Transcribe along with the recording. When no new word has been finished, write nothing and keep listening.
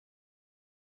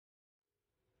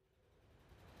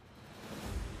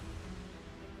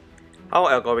How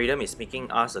algorithm is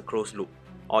making us a closed loop,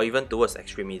 or even towards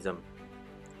extremism.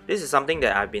 This is something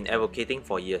that I've been advocating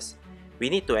for years. We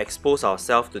need to expose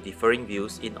ourselves to differing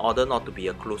views in order not to be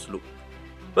a closed loop.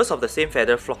 Birds of the same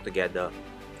feather flock together.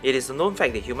 It is a known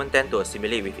fact that humans tend to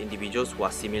assimilate with individuals who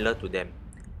are similar to them.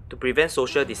 To prevent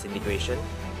social disintegration,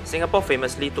 Singapore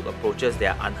famously took approaches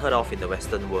that are unheard of in the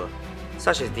Western world,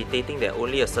 such as dictating that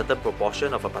only a certain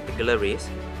proportion of a particular race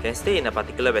can stay in a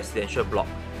particular residential block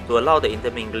to allow the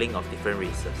intermingling of different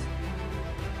races.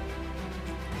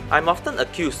 I am often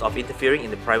accused of interfering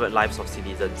in the private lives of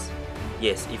citizens.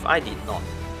 Yes, if I did not,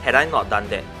 had I not done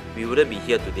that, we wouldn't be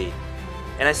here today.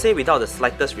 And I say without the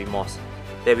slightest remorse,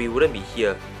 that we wouldn't be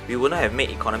here, we wouldn't have made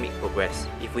economic progress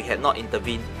if we had not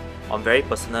intervened on very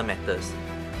personal matters.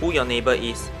 Who your neighbour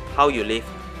is, how you live,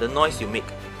 the noise you make,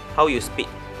 how you speak,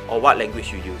 or what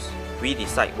language you use. We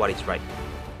decide what is right.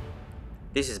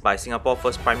 This is by Singapore's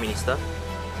first Prime Minister,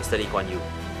 Mr. Lee Kuan Yew.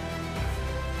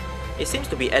 It seems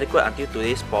to be adequate until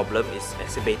today's problem is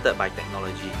exacerbated by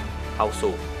technology. How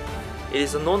so? It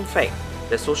is a known fact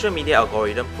that social media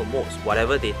algorithm promotes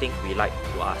whatever they think we like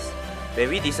to us. When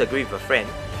we disagree with a friend,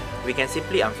 we can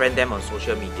simply unfriend them on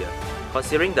social media.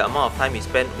 Considering the amount of time we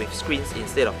spend with screens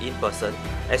instead of in person,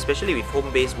 especially with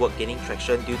home-based work gaining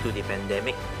traction due to the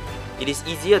pandemic, it is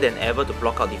easier than ever to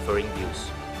block out differing views.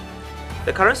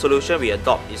 The current solution we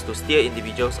adopt is to steer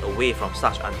individuals away from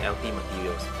such unhealthy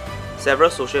materials.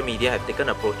 Several social media have taken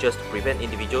approaches to prevent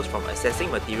individuals from accessing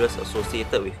materials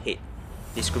associated with hate,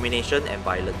 discrimination, and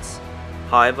violence.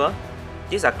 However,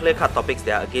 these are clear-cut topics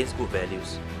that are against good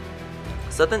values.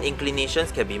 Certain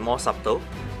inclinations can be more subtle,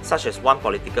 such as one's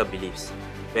political beliefs.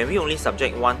 When we only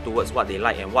subject one towards what they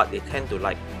like and what they tend to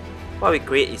like, what we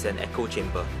create is an echo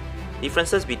chamber.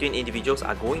 Differences between individuals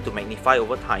are going to magnify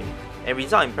over time and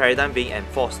result in paradigm being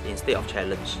enforced instead of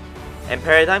challenged. And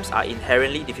paradigms are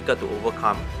inherently difficult to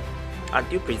overcome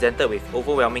until presented with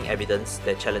overwhelming evidence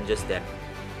that challenges them.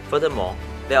 Furthermore,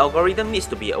 the algorithm needs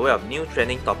to be aware of new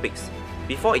trending topics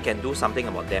before it can do something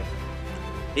about them.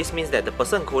 This means that the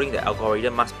person coding the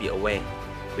algorithm must be aware.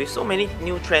 With so many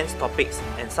new trends, topics,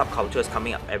 and subcultures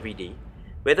coming up every day,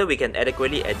 whether we can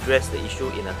adequately address the issue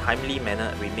in a timely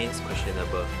manner remains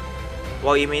questionable.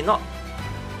 While it may not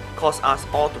cause us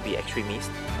all to be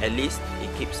extremists, at least it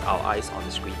keeps our eyes on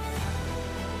the screen.